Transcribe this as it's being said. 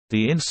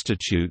The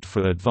Institute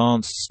for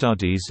Advanced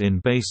Studies in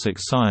Basic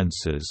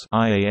Sciences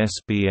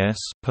 (IASBS)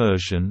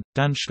 Persian,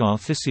 Danshgah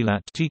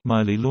Thisilat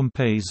Tikmili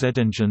Lumpe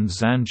Zedenjan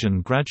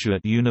Zanjan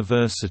Graduate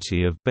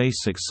University of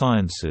Basic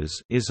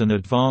Sciences is an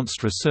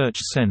advanced research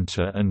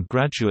center and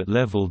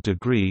graduate-level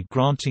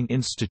degree-granting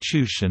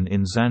institution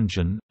in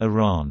Zanjan,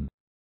 Iran.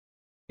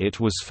 It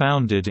was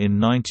founded in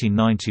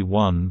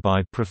 1991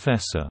 by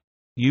Professor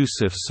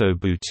Yusuf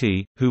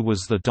Sobuti, who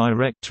was the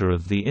director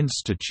of the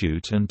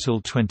institute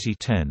until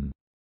 2010.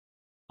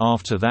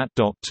 After that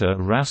Dr.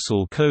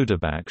 Rasul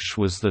Kodabaksh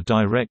was the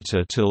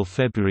director till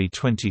February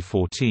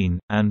 2014,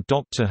 and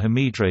Dr.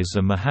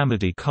 Hamidreza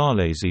Mohammadi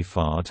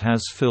Khalezifard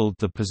has filled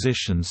the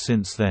position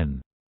since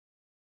then.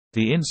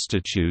 The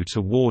institute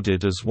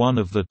awarded as one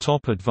of the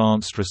top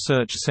advanced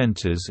research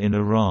centers in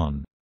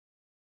Iran.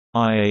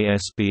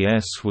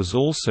 IASBS was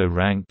also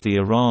ranked the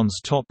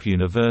Iran's top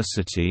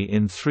university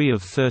in 3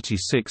 of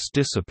 36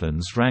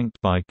 disciplines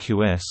ranked by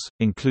QS,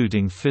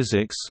 including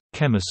physics,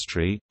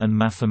 chemistry, and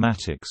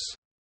mathematics.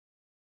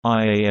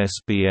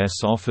 IASBS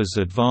offers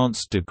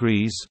advanced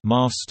degrees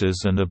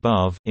masters and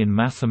above in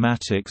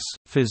mathematics,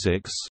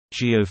 physics,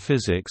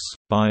 geophysics,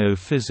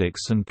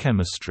 biophysics and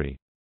chemistry.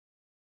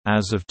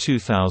 As of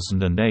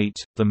 2008,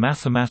 the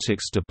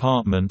Mathematics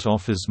Department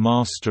offers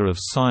Master of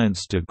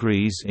Science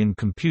degrees in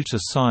computer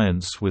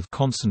science with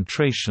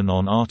concentration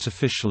on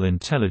artificial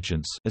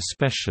intelligence,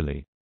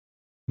 especially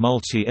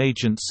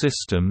multi-agent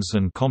systems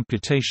and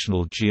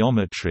computational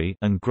geometry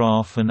and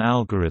graph and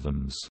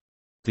algorithms.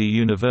 The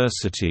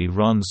university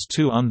runs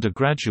 2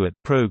 undergraduate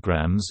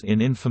programs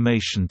in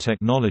information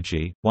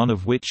technology, one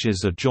of which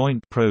is a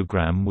joint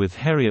program with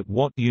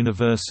Heriot-Watt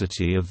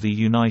University of the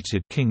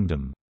United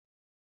Kingdom.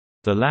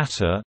 The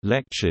latter,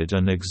 lectured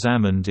and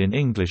examined in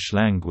English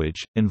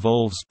language,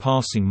 involves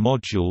passing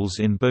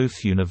modules in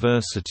both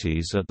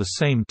universities at the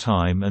same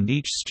time, and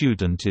each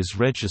student is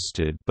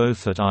registered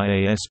both at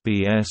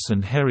IASBS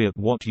and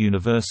Heriot-Watt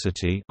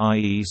University,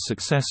 i.e.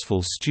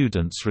 successful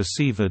students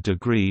receive a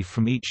degree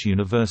from each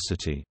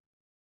university.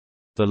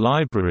 The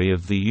library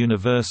of the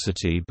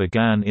university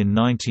began in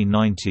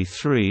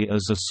 1993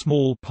 as a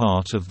small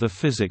part of the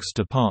physics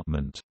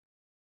department.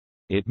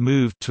 It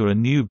moved to a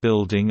new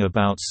building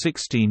about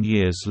 16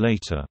 years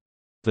later.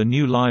 The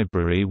new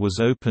library was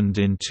opened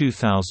in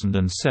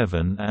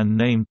 2007 and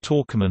named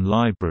Torkaman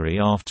Library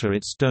after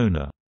its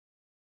donor.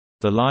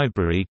 The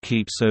library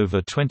keeps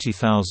over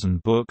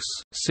 20,000 books,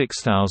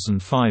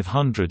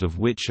 6,500 of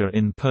which are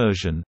in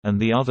Persian, and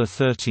the other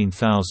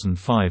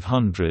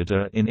 13,500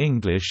 are in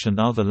English and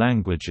other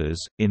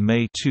languages. In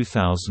May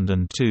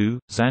 2002,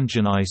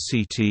 Zanjan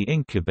ICT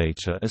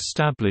Incubator,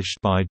 established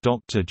by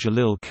Dr.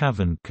 Jalil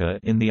Kavankar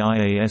in the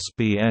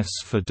IASBS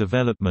for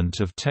development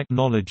of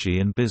technology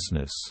and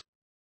business.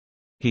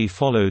 He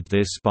followed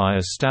this by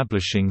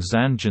establishing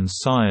Zanjan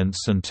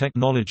Science and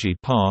Technology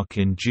Park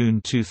in June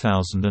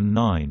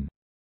 2009.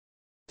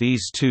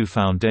 These 2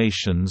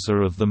 foundations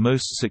are of the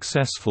most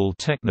successful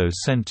techno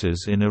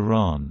centers in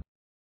Iran.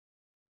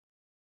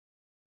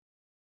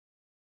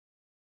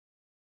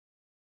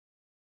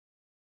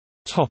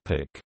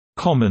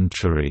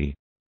 Commentary.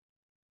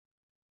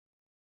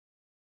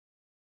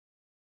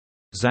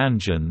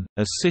 Zanjan,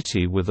 a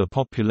city with a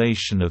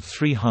population of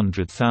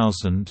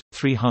 300,000,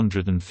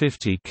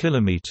 350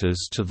 km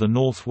to the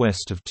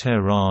northwest of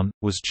Tehran,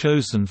 was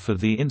chosen for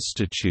the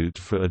Institute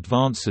for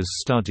Advanced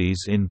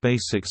Studies in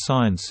Basic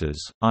Sciences,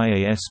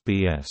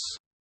 IASBS.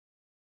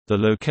 The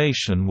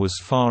location was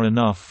far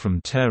enough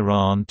from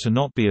Tehran to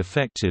not be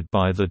affected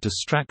by the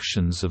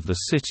distractions of the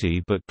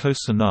city, but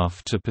close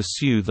enough to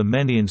pursue the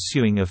many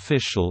ensuing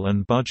official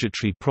and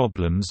budgetary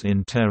problems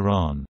in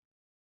Tehran.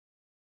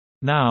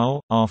 Now,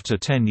 after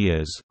 10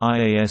 years,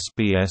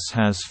 IASBS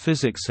has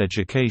physics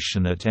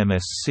education at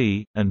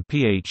MSc and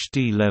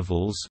PhD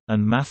levels,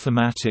 and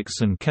mathematics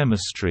and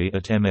chemistry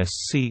at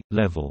MSc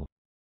level.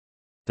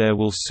 There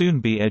will soon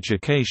be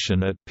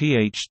education at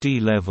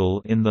PhD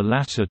level in the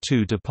latter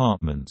 2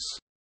 departments.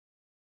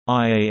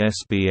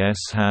 IASBS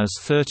has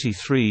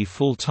 33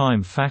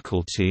 full-time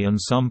faculty and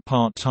some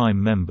part-time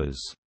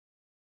members.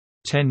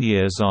 10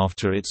 years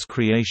after its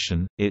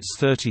creation, its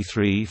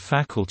 33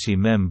 faculty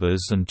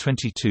members and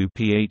 22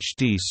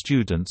 PhD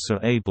students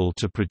are able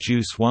to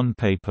produce one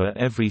paper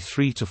every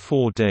 3 to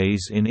 4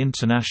 days in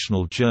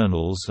international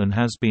journals and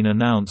has been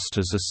announced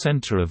as a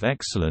center of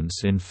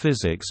excellence in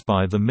physics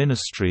by the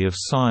Ministry of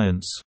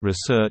Science,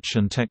 Research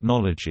and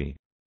Technology.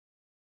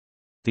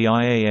 The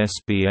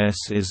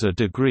IASBS is a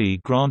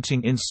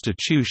degree-granting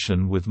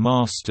institution with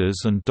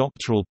master's and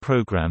doctoral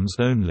programs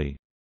only.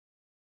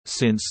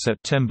 Since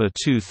September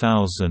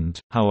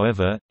 2000,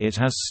 however, it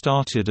has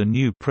started a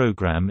new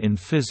program in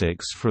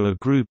physics for a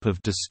group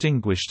of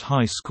distinguished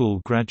high school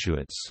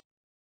graduates.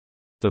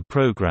 The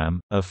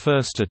program, a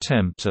first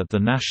attempt at the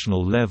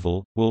national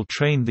level, will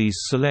train these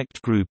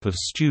select group of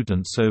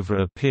students over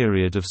a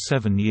period of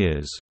 7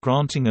 years,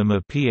 granting them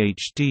a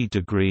PhD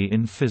degree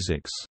in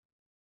physics.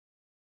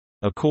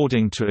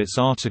 According to its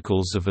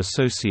Articles of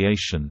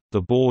Association,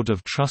 the Board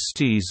of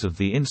Trustees of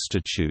the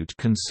Institute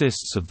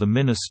consists of the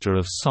Minister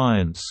of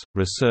Science,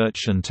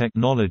 Research and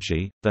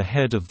Technology, the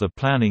head of the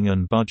Planning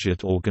and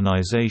Budget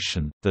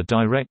Organization, the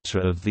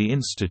Director of the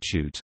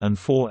Institute, and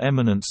 4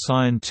 eminent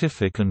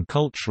scientific and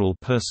cultural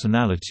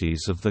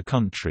personalities of the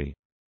country.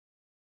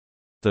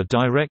 The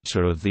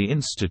Director of the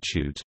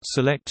Institute,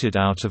 selected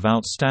out of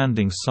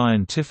outstanding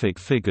scientific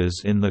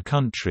figures in the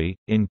country,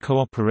 in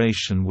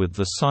cooperation with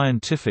the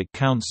Scientific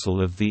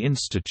Council of the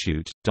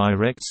Institute,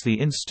 directs the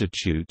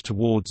Institute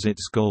towards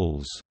its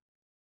goals.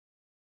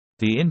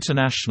 The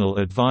International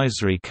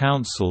Advisory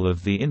Council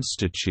of the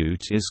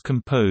Institute is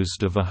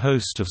composed of a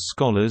host of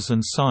scholars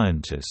and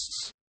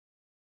scientists.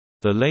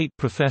 The late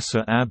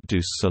Professor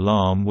Abdus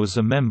Salam was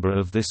a member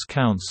of this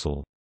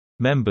council.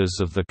 Members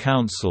of the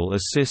Council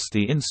assist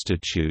the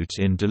Institute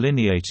in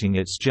delineating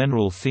its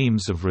general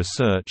themes of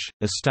research,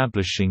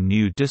 establishing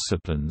new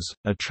disciplines,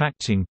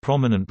 attracting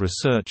prominent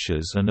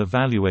researchers and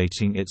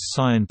evaluating its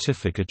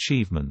scientific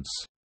achievements.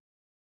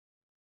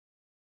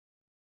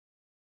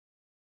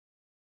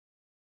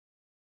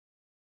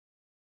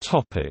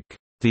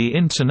 The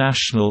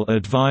International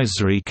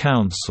Advisory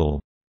Council.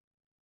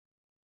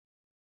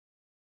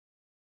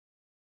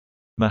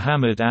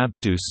 Muhammad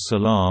Abdus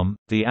Salam,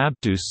 the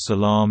Abdus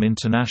Salam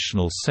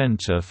International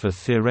Center for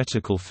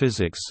Theoretical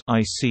Physics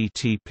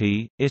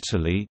 (ICTP),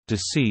 Italy,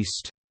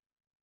 deceased.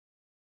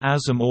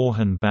 Azam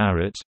Orhan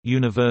Barrett,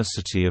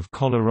 University of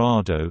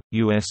Colorado,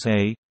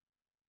 USA.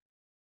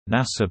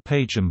 Nasser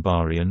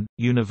Pejambarian,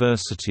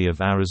 University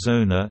of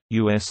Arizona,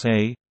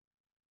 USA.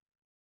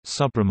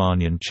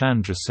 Subramanian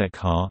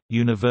Chandrasekhar,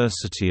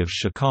 University of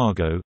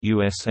Chicago,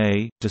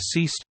 USA,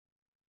 deceased.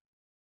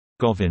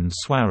 Govind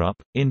Swarup,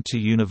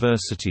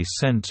 Inter-University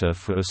Centre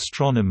for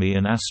Astronomy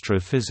and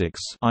Astrophysics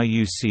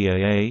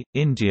IUCAA,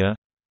 India.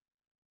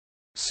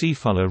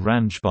 Sifullah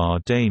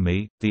Ranjbar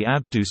Dami, the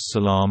Abdus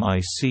Salam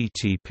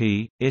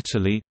ICTP,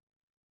 Italy.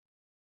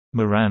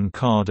 Moran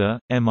Carter,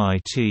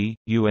 MIT,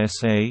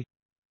 USA.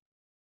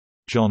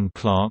 John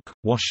Clark,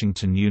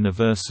 Washington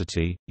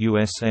University,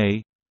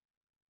 USA.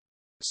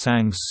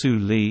 Sang Soo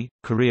Lee,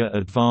 Korea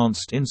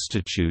Advanced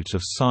Institute of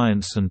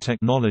Science and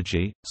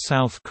Technology,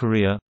 South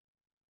Korea.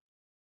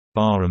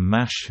 Bahram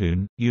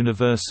Mashhoon,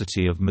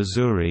 University of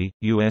Missouri,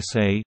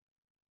 USA.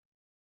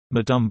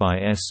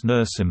 Madumbai S.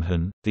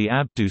 Nursimhan, the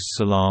Abdus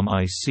Salam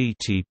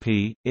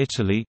ICTP,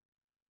 Italy.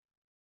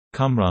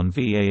 Qumran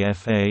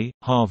Vafa,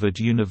 Harvard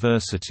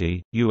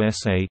University,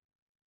 USA.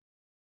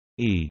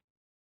 E.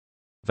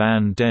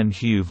 van den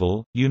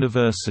Heuvel,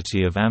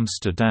 University of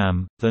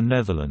Amsterdam, the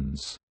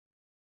Netherlands.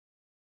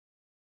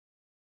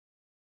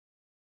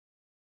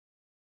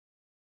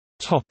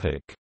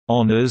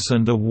 Honours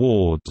and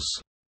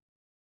awards.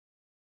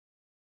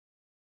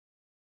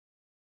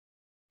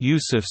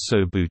 Yusuf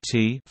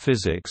Sobhuti,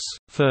 Physics,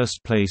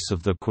 first place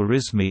of the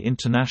Khwarizmi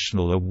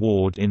International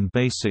Award in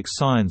Basic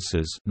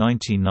Sciences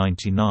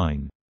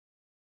 1999.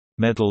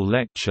 Medal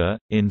Lecture,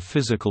 in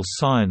Physical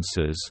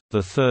Sciences,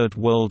 the Third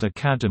World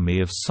Academy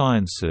of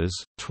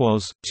Sciences,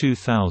 TWAS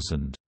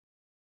 2000.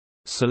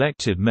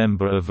 Selected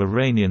member of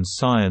Iranian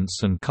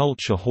Science and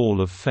Culture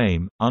Hall of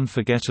Fame,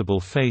 Unforgettable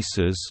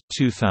Faces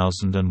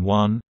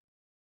 2001.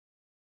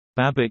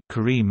 Babak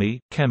Karimi,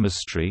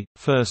 Chemistry,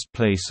 first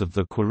place of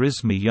the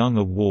Khwarizmi Young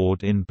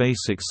Award in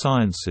Basic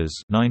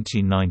Sciences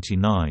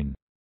 1999.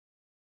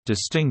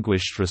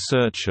 Distinguished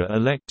researcher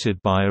elected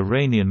by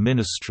Iranian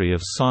Ministry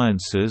of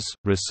Sciences,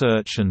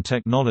 Research and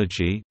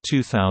Technology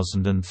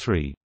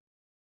 2003.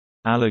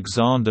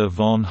 Alexander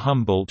von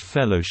Humboldt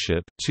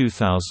Fellowship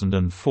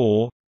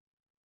 2004.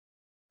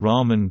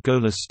 Rahman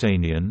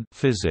Golestanian,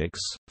 Physics,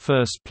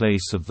 first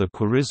place of the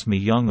Khwarizmi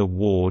Young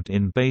Award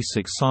in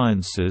Basic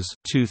Sciences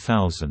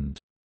 2000.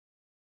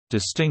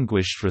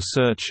 Distinguished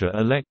researcher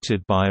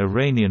elected by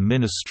Iranian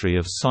Ministry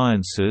of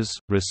Sciences,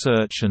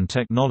 Research and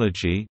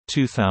Technology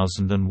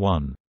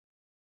 2001.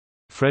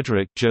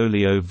 Frédéric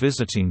Joliot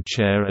Visiting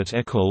Chair at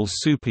École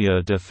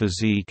Supérieure de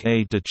Physique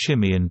et de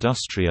Chimie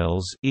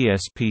Industrielles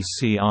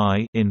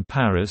 (ESPCI) in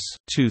Paris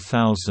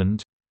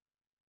 2000.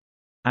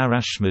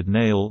 Arashmed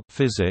Nail,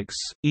 Physics,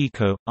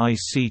 Eco,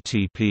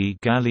 ICTP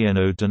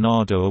Gallieno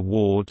Donato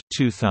Award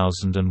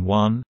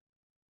 2001.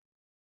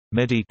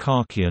 Mehdi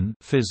Karkian,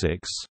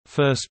 Physics,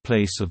 first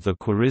place of the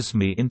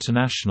Khwarizmi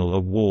International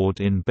Award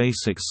in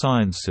Basic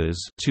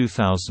Sciences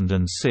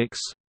 2006.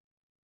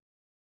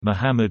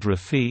 Muhammad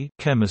Rafi,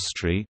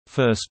 Chemistry,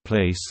 first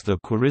place the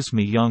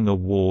Khwarizmi Young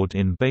Award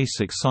in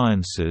Basic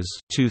Sciences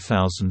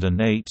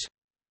 2008.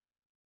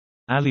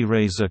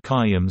 Alireza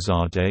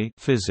Qayyumzadeh,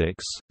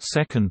 Physics,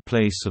 second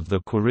place of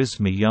the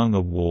Khwarizmi Young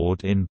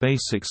Award in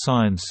Basic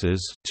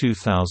Sciences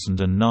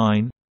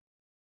 2009.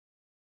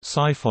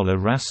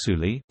 Saifullah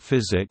Rasuli,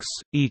 Physics,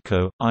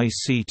 Eco,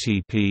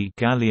 ICTP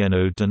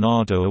Gallieno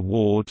Donato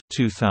Award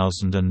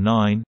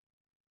 2009.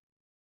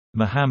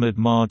 Muhammad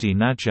Mahdi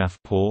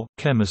Najafpour,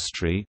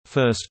 Chemistry,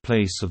 first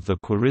place of the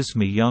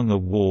Khwarizmi Young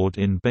Award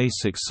in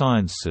Basic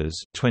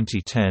Sciences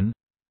 2010.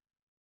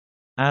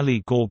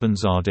 Ali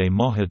Ghorbanzadeh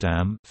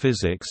Mohadam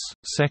Physics,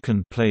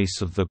 2nd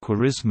place of the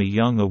Khwarizmi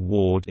Young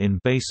Award in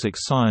Basic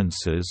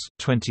Sciences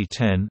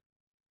 2010.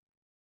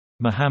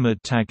 Muhammad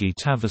Taghi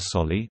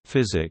Tavasoli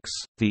Physics,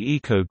 the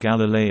Eco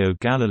Galileo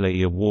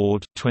Galilei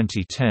Award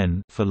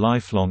 2010 for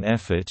lifelong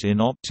effort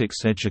in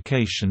optics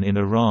education in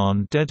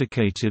Iran,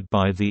 dedicated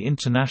by the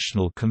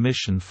International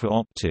Commission for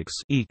Optics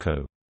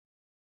 (ECO).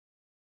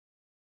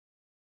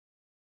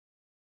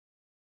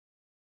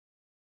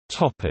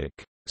 Topic: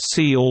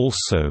 See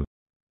also: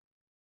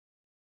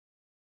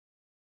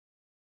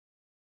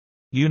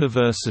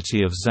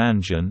 University of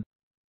Zanjan,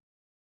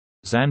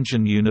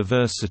 Zanjan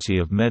University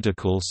of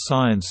Medical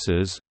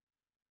Sciences,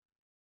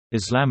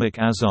 Islamic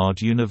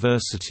Azad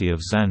University of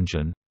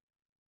Zanjan,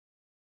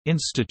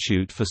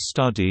 Institute for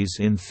Studies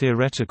in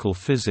Theoretical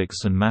Physics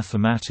and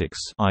Mathematics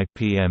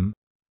 (IPM),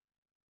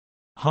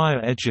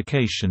 Higher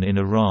Education in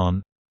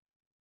Iran,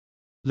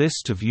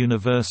 List of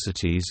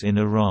universities in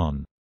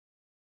Iran.